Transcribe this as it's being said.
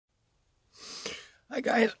Hi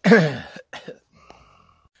guys.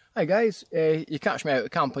 Hi guys, you catch me out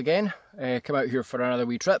at camp again. Come out here for another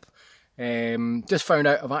wee trip. Just found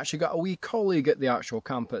out I've actually got a wee colleague at the actual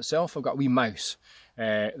camp itself. I've got a wee mouse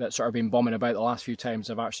that's sort of been bumming about the last few times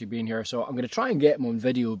I've actually been here. So I'm going to try and get him on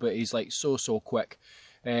video, but he's like so quick.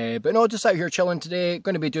 But no, just out here chilling today.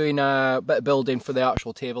 Going to be doing a bit of building for the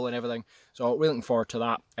actual table and everything. So we're looking forward to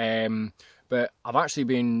that. But I've actually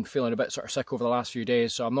been feeling a bit sort of sick over the last few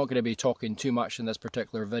days, so I'm not going to be talking too much in this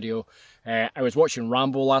particular video. I was watching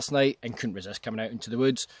Rambo last night and couldn't resist coming out into the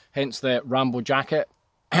woods, hence the Rambo jacket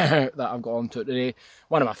that I've got onto it today.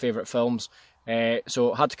 One of my favourite films.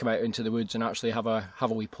 So I had to come out into the woods and actually have a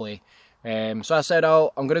wee play. So I said, I'm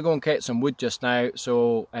going to go and get some wood just now.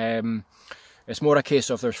 So it's more a case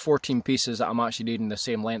of there's 14 pieces that I'm actually needing the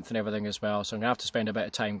same length and everything as well. So I'm going to have to spend a bit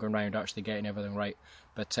of time going around actually getting everything right.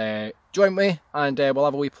 But join me and we'll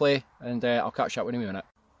have a wee play and I'll catch up with you in a minute.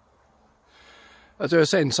 As I was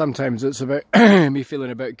saying, sometimes it's about me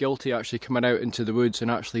feeling a bit guilty actually coming out into the woods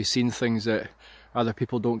and actually seeing things that other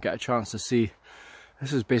people don't get a chance to see.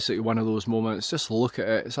 This is basically one of those moments. Just look at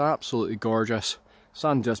it, it's absolutely gorgeous.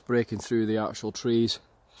 Sun just breaking through the actual trees.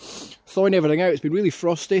 Thawing everything out, it's been really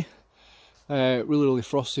frosty. Really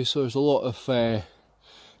frosty, so there's a lot of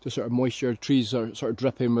just sort of moisture. Trees are sort of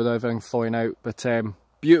dripping with everything thawing out, but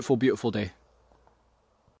beautiful day.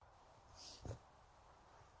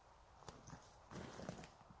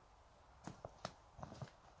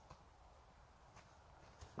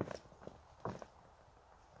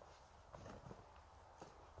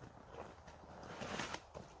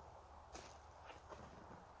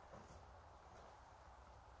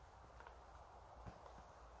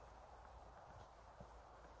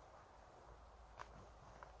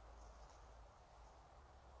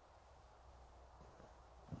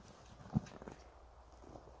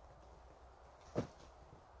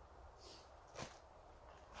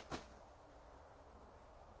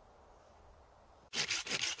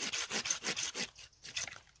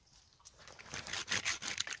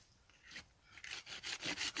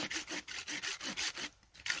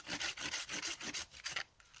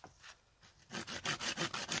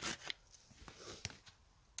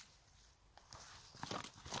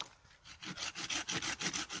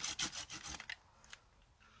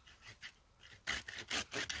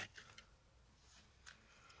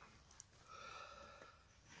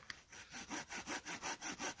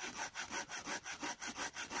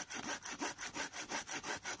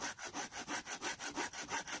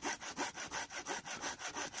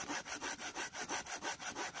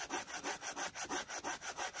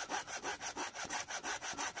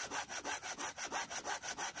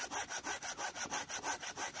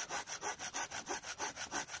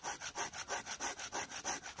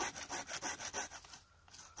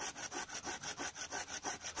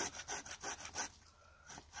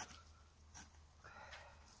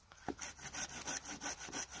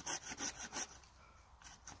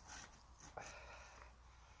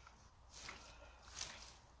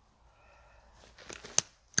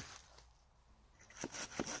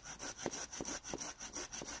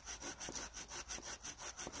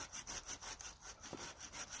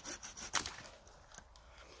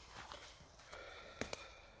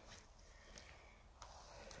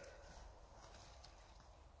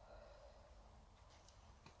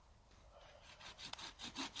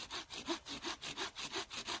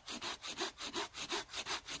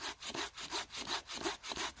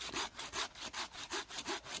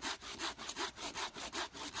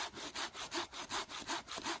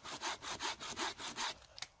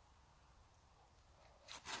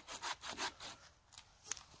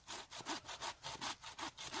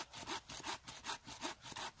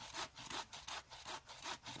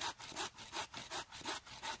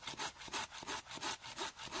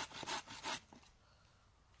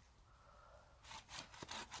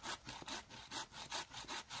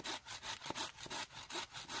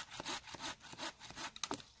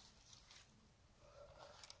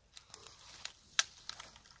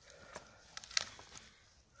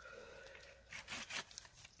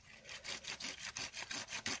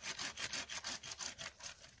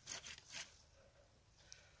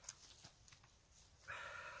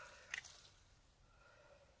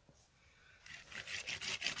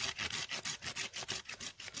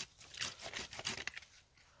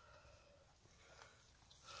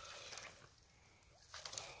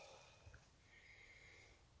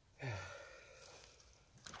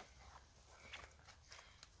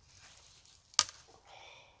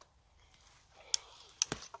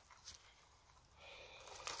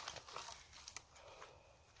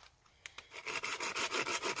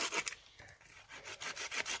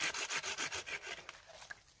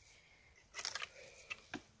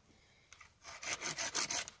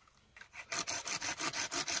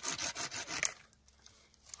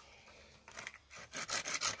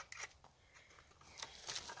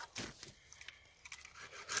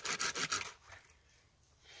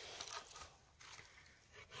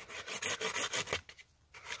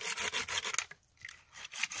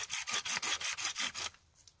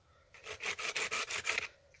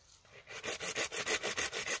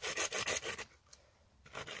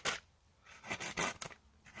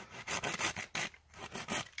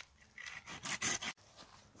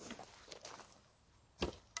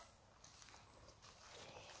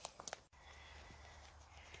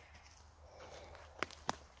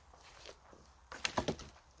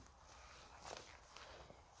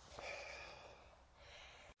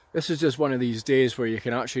 This is just one of these days where you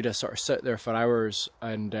can actually just sort of sit there for hours,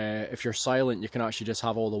 and if you're silent, you can actually just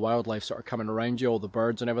have all the wildlife sort of coming around you, all the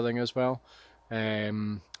birds and everything as well.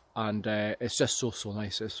 It's just so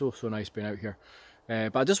nice. It's so nice being out here.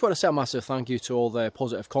 But I just want to say a massive thank you to all the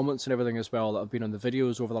positive comments and everything as well that have been on the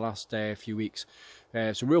videos over the last few weeks.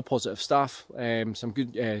 Some real positive stuff, some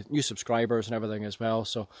good new subscribers and everything as well.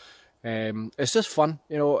 So it's just fun,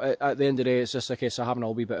 you know. At the end of the day, it's just a case of having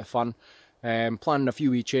a wee bit of fun. Planning a few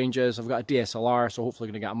wee changes. I've got a DSLR, so hopefully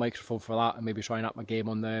going to get a microphone for that and maybe trying up my game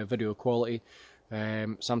on the video quality.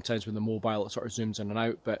 Sometimes with the mobile it sort of zooms in and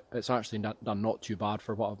out, but it's actually done not too bad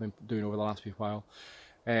for what I've been doing over the last wee while.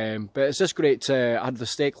 But it's just great to, I had the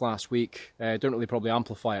steak last week. Don't really probably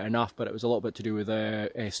amplify it enough, but it was a little bit to do with the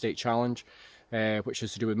steak challenge, which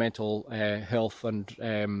is to do with mental health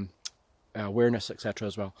and awareness, etc.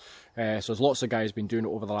 as well. So there's lots of guys been doing it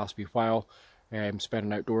over the last wee while.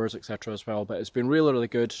 Spending outdoors, etc. as well, but it's been really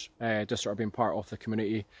good, just sort of being part of the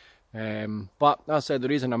community. But as I said, the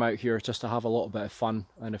reason I'm out here is just to have a little bit of fun,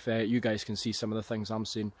 and if you guys can see some of the things I'm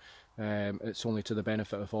seeing, it's only to the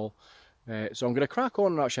benefit of all. So I'm going to crack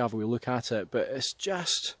on and actually have a wee look at it, but it's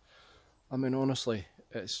just, I mean, honestly,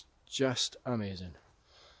 it's just amazing.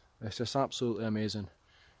 It's just absolutely amazing.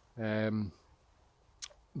 But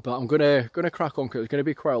I'm gonna crack on, because there's going to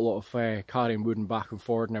be quite a lot of carrying wood and back and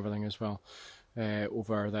forward and everything as well.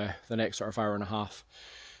 Over the next sort of hour and a half,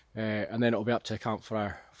 and then it'll be up to camp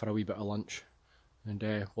for a wee bit of lunch, and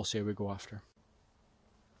we'll see how we go after.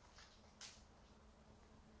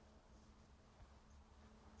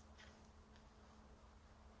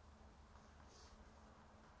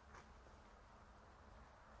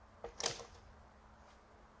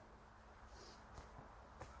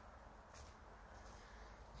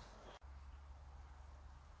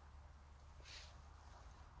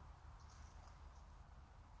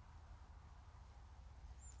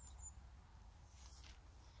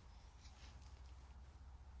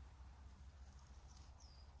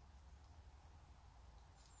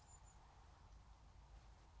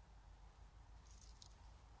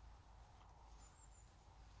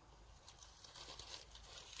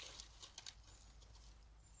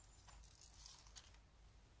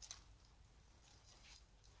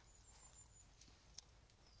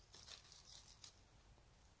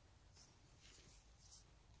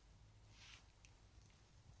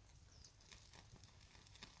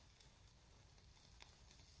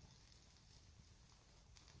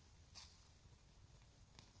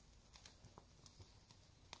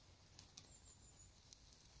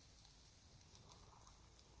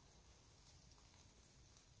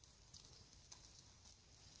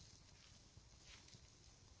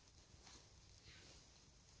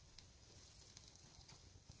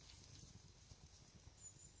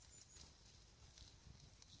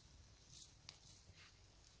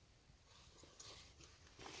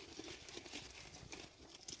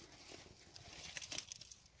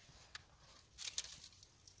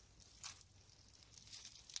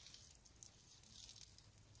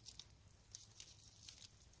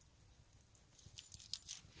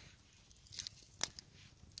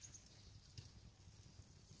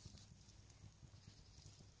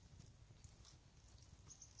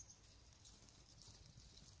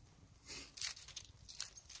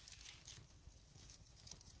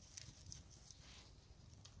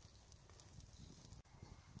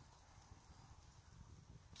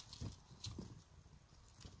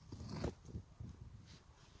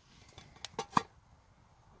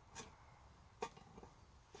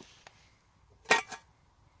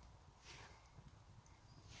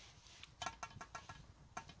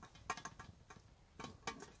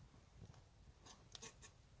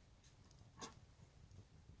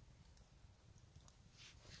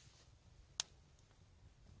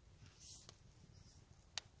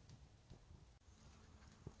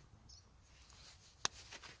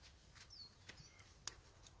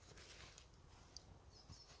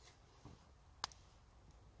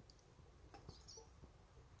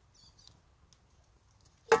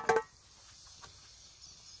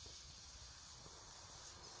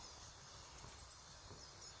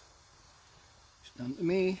 Down to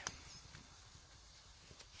me.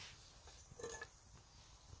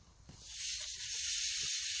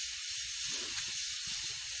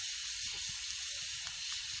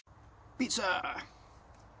 Pizza!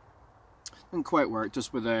 Didn't quite work,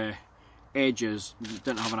 just with the edges.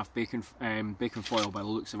 Didn't have enough bacon foil by the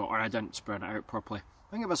looks of it, or I didn't spread it out properly.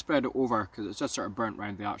 I think if I spread it over, because it's just sort of burnt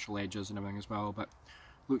around the actual edges and everything as well, but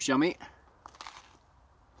looks yummy.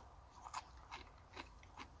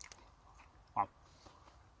 Wow.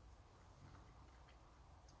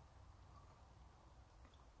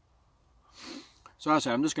 So as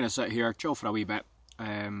I say, I'm just going to sit here, chill for a wee bit,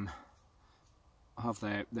 have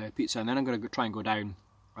the pizza, and then I'm going to try and go down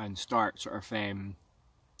and start sort of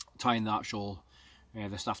tying the actual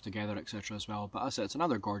the stuff together, etc. as well. But as I said, it's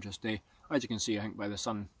another gorgeous day, as you can see, I think, by the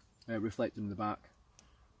sun reflecting in the back.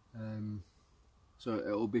 So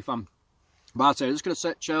it'll be fun. But as I said, I'm just going to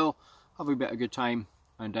sit, chill, have a bit of good time,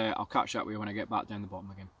 and I'll catch up with you when I get back down the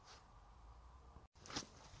bottom again.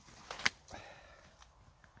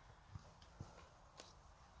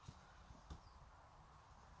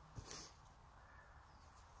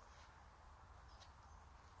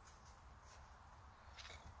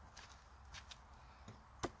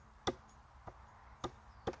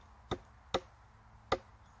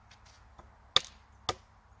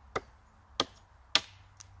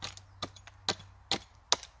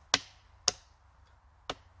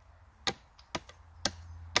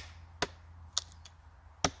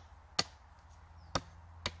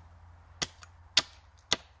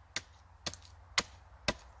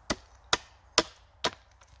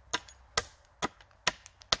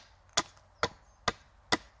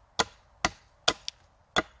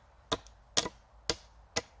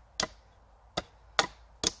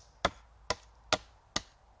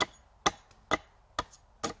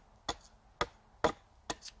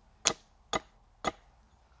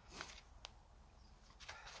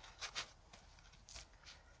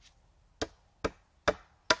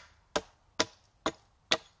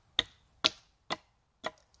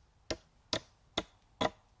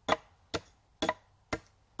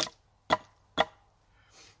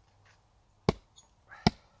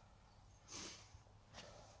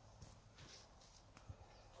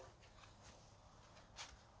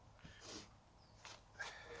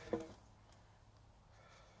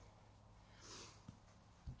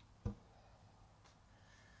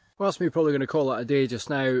 Well, that's me probably going to call it a day just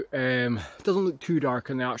now. It doesn't look too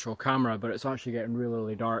dark in the actual camera, but it's actually getting really,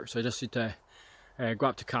 really dark. So I just need to go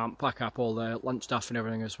up to camp, pack up all the lunch stuff and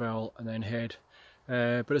everything as well, and then head.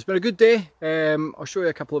 But it's been a good day. I'll show you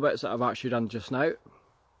a couple of bits that I've actually done just now.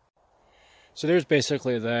 So there's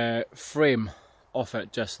basically the frame of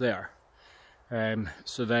it just there.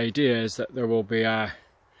 So the idea is that there will be the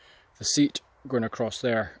seat going across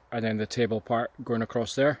there, and then the table part going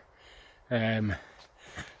across there.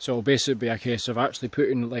 So it'll basically be a case of actually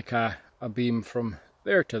putting like a beam from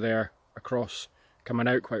there to there across, coming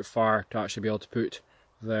out quite far to actually be able to put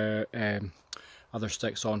the other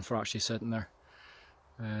sticks on for actually sitting there.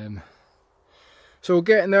 So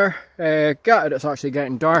getting there, gutted it's actually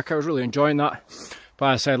getting dark. I was really enjoying that.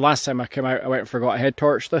 But as I said, last time I came out I went and forgot a head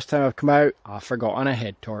torch. This time I've come out, I've forgotten a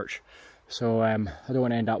head torch. So I don't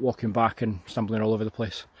want to end up walking back and stumbling all over the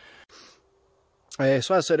place. So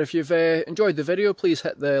as I said, if you've enjoyed the video, please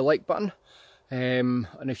hit the like button, and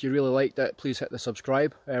if you really liked it, please hit the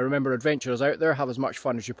subscribe. Remember, adventure is out there, have as much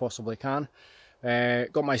fun as you possibly can.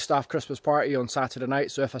 Got my staff Christmas party on Saturday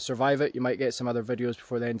night, so if I survive it, you might get some other videos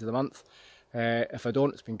before the end of the month. If I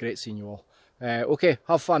don't, it's been great seeing you all. Okay,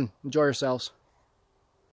 have fun, enjoy yourselves.